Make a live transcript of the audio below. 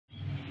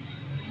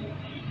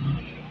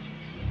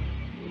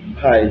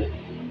Hi,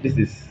 this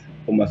is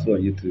Omasu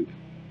on YouTube.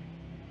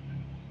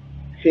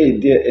 Hey,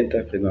 dear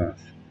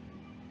entrepreneurs,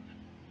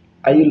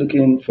 are you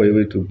looking for a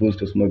way to boost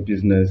your small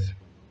business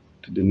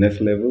to the next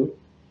level?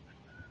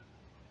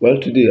 Well,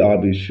 today I'll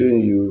be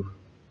showing you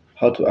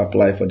how to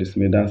apply for the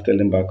SMEDAN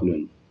Sterling Bank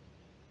loan,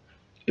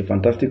 a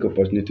fantastic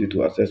opportunity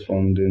to access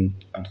funding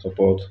and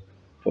support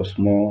for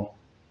small,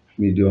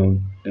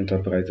 medium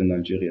enterprise in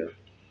Nigeria.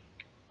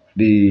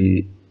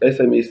 The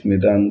SME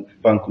SMEDAN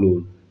Bank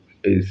loan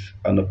is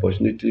an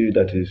opportunity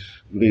that is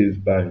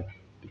raised by the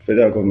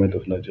federal government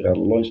of Nigeria,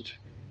 launched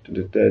to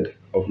the 3rd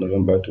of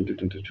November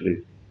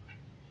 2023.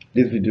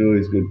 This video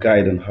is a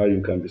guide on how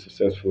you can be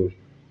successful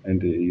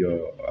in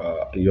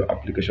your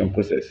application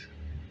process.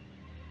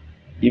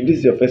 If this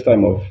is your first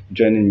time of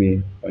joining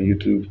me on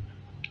YouTube,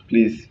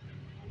 please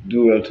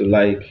do well to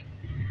like,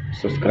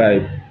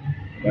 subscribe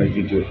my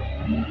video.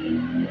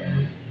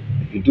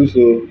 If you do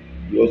so,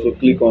 you also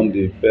click on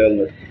the bell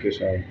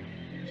notification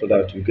so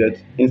that you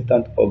get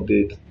instant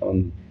updates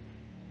on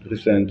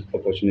recent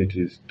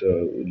opportunities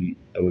that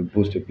will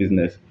boost your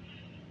business.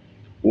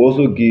 We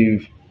also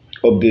give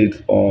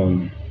updates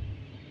on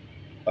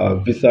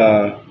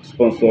visa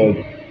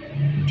sponsored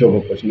job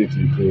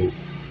opportunity to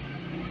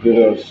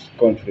various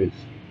countries,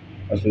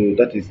 and so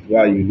that is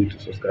why you need to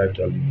subscribe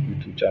to our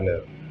YouTube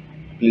channel.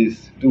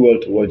 Please do well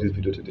to watch this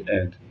video to the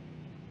end.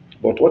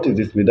 But what is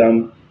this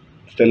SMEDAN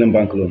Sterling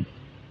Bank loan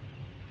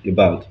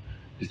about?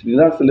 The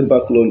SMEDAN Sterling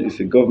Bank loan is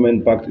a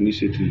government-backed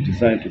initiative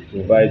designed to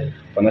provide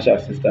financial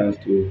assistance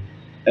to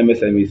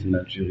MSMEs in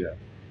Nigeria.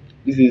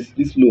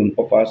 This loan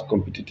offers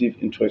competitive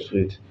interest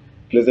rate,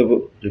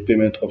 flexible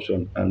repayment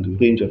option, and a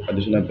range of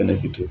additional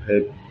benefits to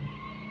help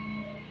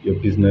your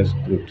business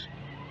growth.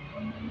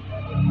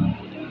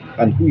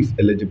 And who is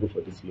eligible for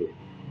this loan?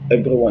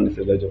 Everyone is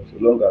eligible so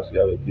long as you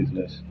have a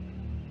business,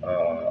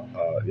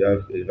 you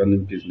have a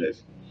running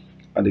business.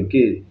 And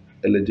again,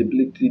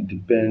 eligibility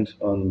depends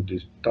on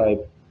the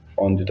type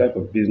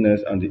of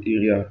business and the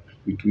area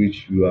with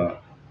which you are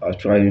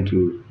trying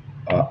to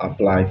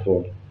apply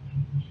for.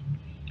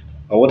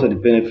 What are the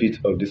benefits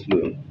of this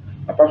loan?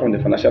 Apart from the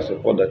financial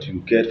support that you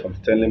get from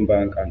Sterling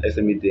Bank and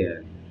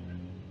SMEDAN,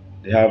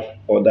 they have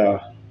other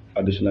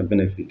additional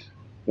benefits.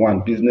 One,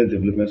 business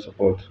development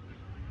support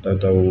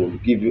that will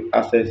give you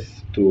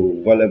access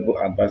to valuable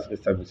advisory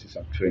services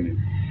and training.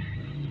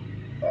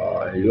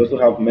 You also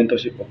have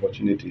mentorship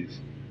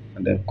opportunities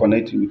and then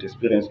connect you with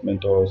experienced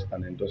mentors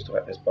and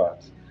industrial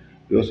experts.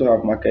 You also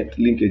have market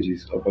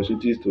linkages,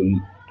 opportunities to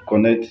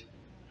connect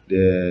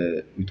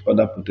with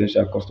other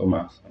potential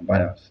customers and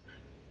buyers.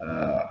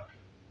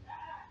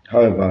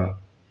 However,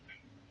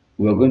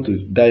 we are going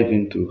to dive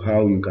into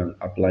how you can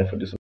apply for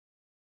this.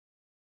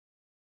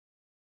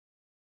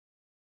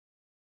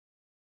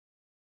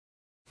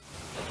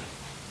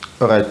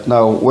 All right,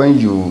 now when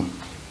you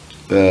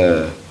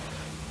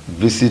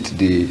visit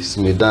the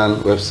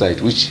SMEDAN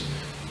website, which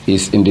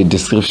is in the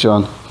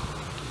description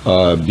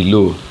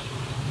below,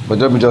 but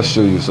let me just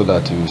show you so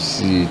that you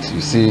see it.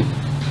 You see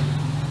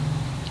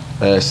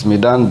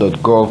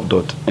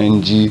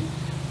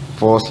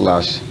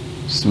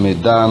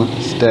smedan.gov.ng/SMEDAN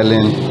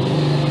sterling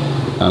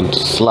and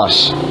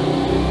slash.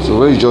 So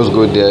when you just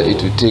go there,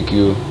 it will take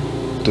you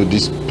to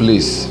this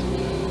place.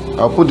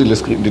 I'll put the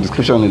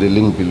description in the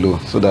link below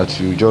so that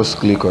you just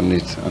click on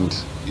it and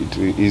it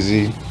will be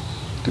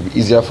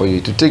easier for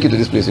you to take you to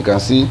this place. You can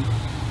see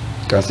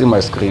my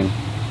screen.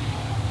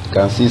 You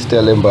can see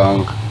Sterling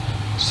Bank,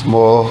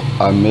 Small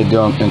and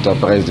Medium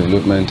Enterprise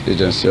Development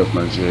Agency of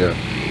Nigeria.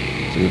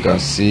 So you can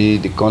see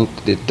the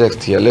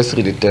text here. Let's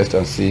read the text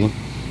and see.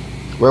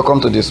 Welcome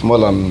to the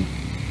Small and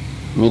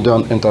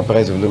Medium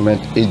Enterprise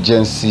Development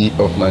Agency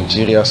of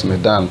Nigeria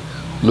SMEDAN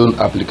loan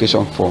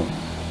application form.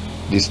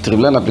 The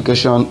streamlined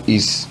application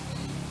is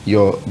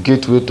your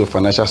gateway to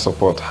financial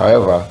support.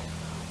 However,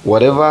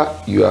 whether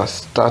you are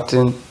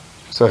starting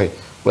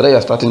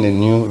a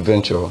new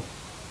venture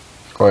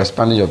or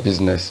expanding your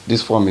business,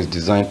 this form is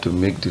designed to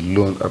make the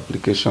loan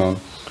application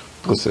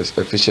process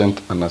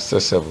efficient and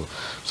accessible.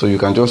 So you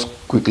can just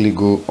quickly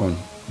go on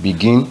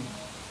begin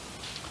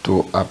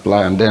to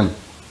apply, and then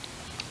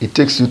it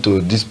takes you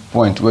to this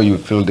point where you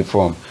fill the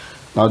form.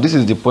 Now this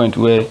is the point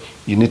where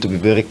you need to be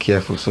very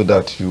careful so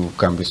that you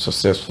can be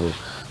successful.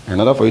 In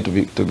order for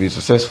you to be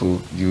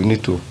successful, you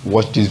need to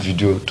watch this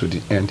video to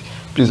the end.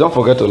 Please don't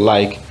forget to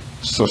like,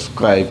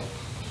 subscribe,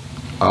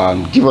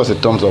 and give us a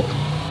thumbs up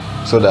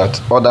so that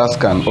others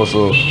can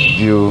also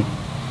view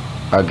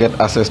and get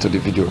access to the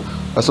video.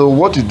 So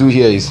what you do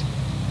here is,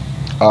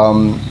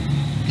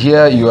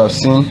 here you have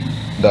seen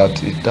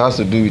that it has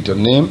to do with your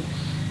name,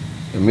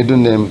 your middle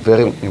name,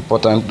 very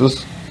important.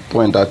 Those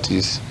point that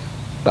has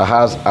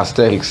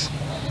asterisks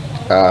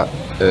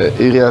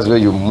areas where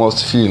you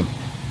must fill,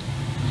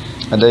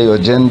 and then your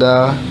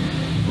gender,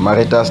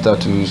 marital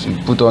status, you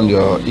put on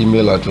your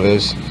email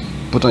address,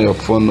 put on your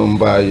phone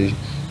number, you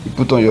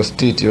put on your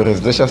state, your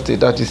residential state.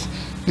 That is,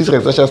 this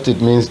residential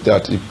state means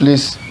that the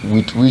place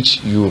with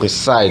which you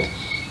reside,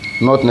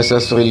 not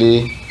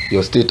necessarily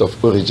your state of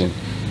origin.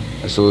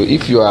 So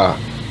if you are,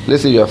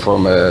 let's say you are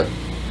from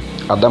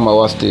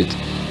Adamawa state,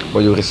 but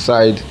you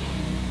reside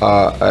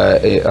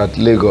at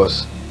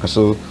Lagos.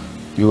 So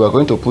you are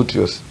going to put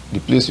the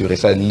place you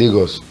reside,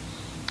 Lagos,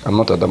 and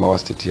not Adamawa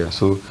State here.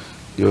 So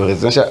your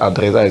residential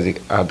address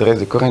is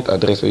the current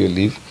address where you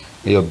live,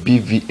 and your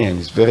BVN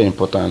is very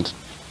important,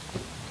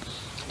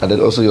 and then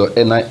also your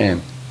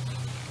NIN.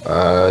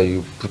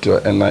 You put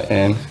your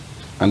NIN,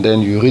 and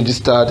then you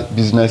registered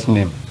business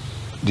name,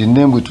 the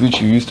name with which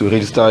you used to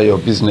register your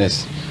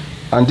business.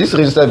 And this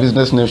registered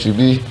business name should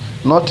be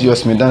not your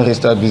SMEDAN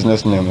registered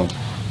business name,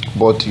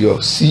 but your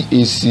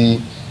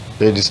CAC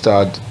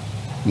registered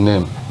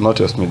name, not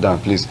your SMEDAN,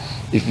 please.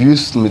 If you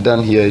use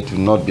SMEDAN here, it will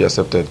not be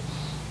accepted.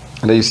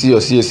 And then you see your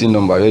CAC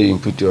number, where you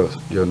input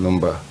your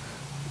number,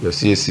 your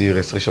CAC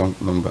registration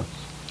number.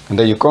 And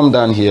then you come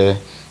down here,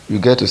 you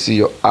get to see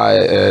your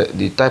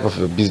the type of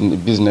your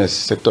business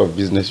sector of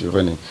business you're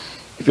running.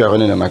 If you are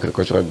running an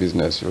agricultural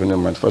business, you're running a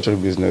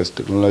manufacturing business,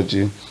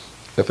 technology,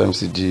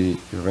 FMCG,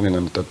 you're running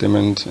an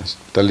entertainment,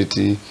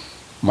 hospitality,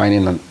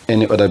 mining, and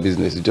any other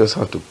business, you just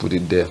have to put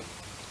it there.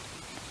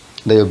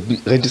 Then your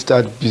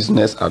registered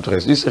business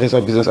address. This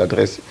registered business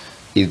address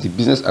is the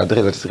business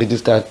address that is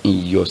registered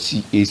in your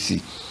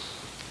CAC.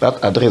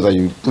 That address that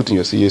you put in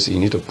your CAC, you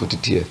need to put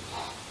it here.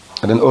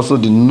 And then also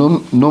the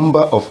number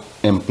of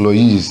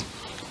employees.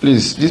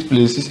 Please,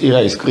 this area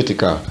is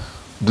critical.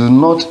 Do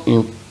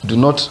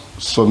not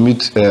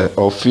submit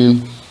or fill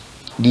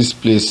this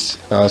place.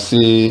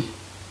 Say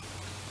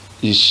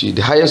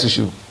the highest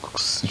you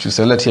should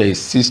select here is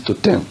 6 to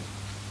 10.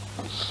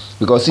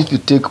 Because if you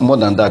take more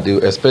than that, they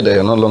will expect that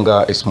you're no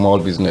longer a small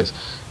business.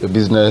 Your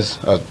business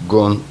has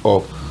gone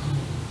up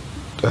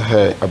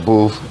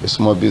above a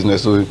small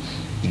business. So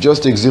you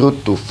just take 0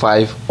 to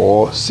 5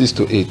 or 6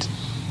 to 8.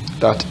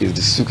 That is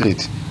the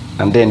secret.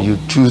 And then you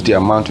choose the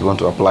amount you want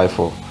to apply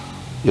for.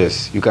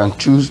 Yes, you can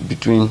choose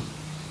between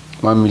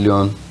 1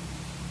 million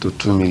to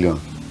 2 million.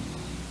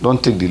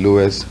 Don't take the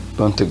lowest,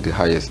 don't take the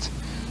highest.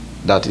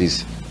 That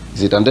is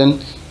it. And then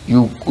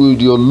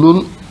your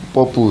loan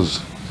purpose.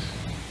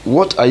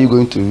 What are you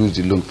going to use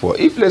the loan for?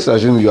 If, let's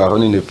assume, you are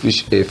running a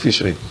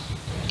fishery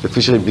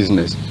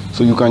business,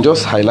 so you can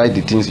just highlight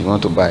the things you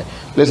want to buy.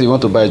 Let's say you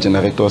want to buy a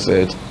generator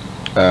set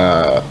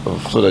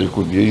so that you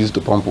could be used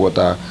to pump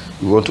water.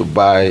 You want to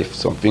buy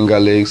some finger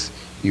legs.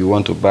 You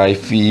want to buy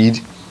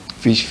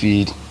fish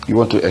feed. You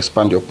want to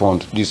expand your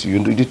pond. You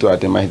need to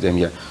itemize them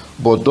here.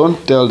 But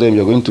don't tell them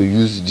you're going to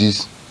use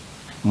this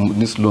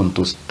loan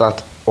to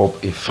start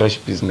up a fresh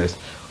business.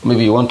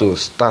 Maybe you want to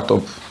start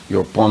up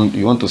your pond.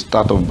 You want to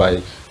start up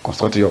by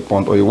constructing your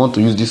pond, or you want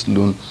to use this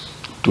loan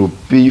to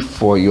pay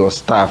for your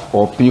staff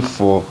or pay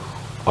for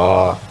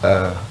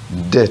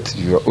debt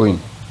you are owing.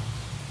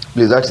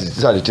 Please,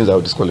 these are the things that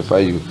will disqualify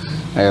you,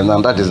 and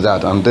that is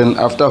that. And then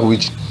after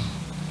which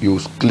you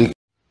click.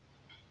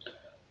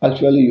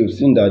 Actually, you've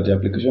seen that the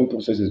application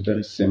process is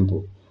very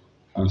simple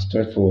and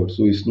straightforward,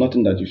 so it's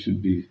nothing that you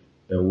should be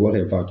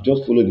worried about.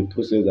 Just follow the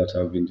process that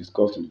have been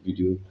discussed in the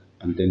video,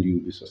 and then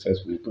you'll be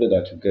successful. We pray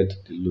that you get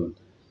the loan.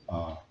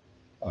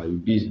 You'll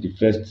be the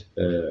first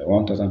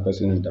 1,000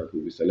 persons that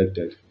will be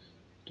selected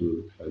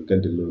to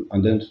get the loan.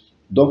 And then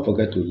don't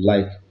forget to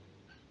like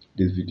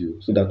this video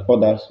so that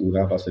others will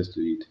have access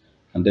to it.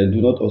 And then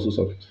do not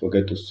also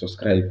forget to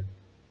subscribe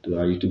to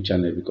our YouTube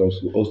channel,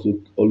 because we also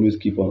always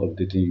keep on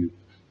updating you,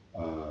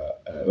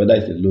 whether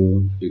it's a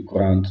loan, a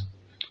grant,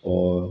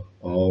 or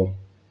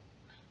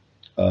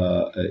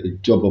a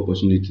job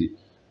opportunity,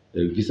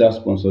 a visa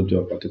sponsored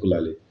job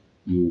particularly.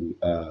 You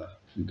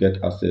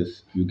get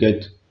access, you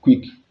get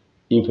quick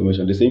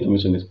information. They say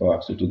information is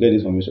power. So to get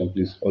this information,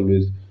 please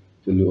always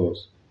follow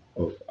us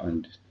up,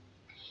 and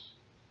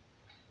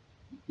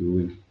you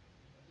win.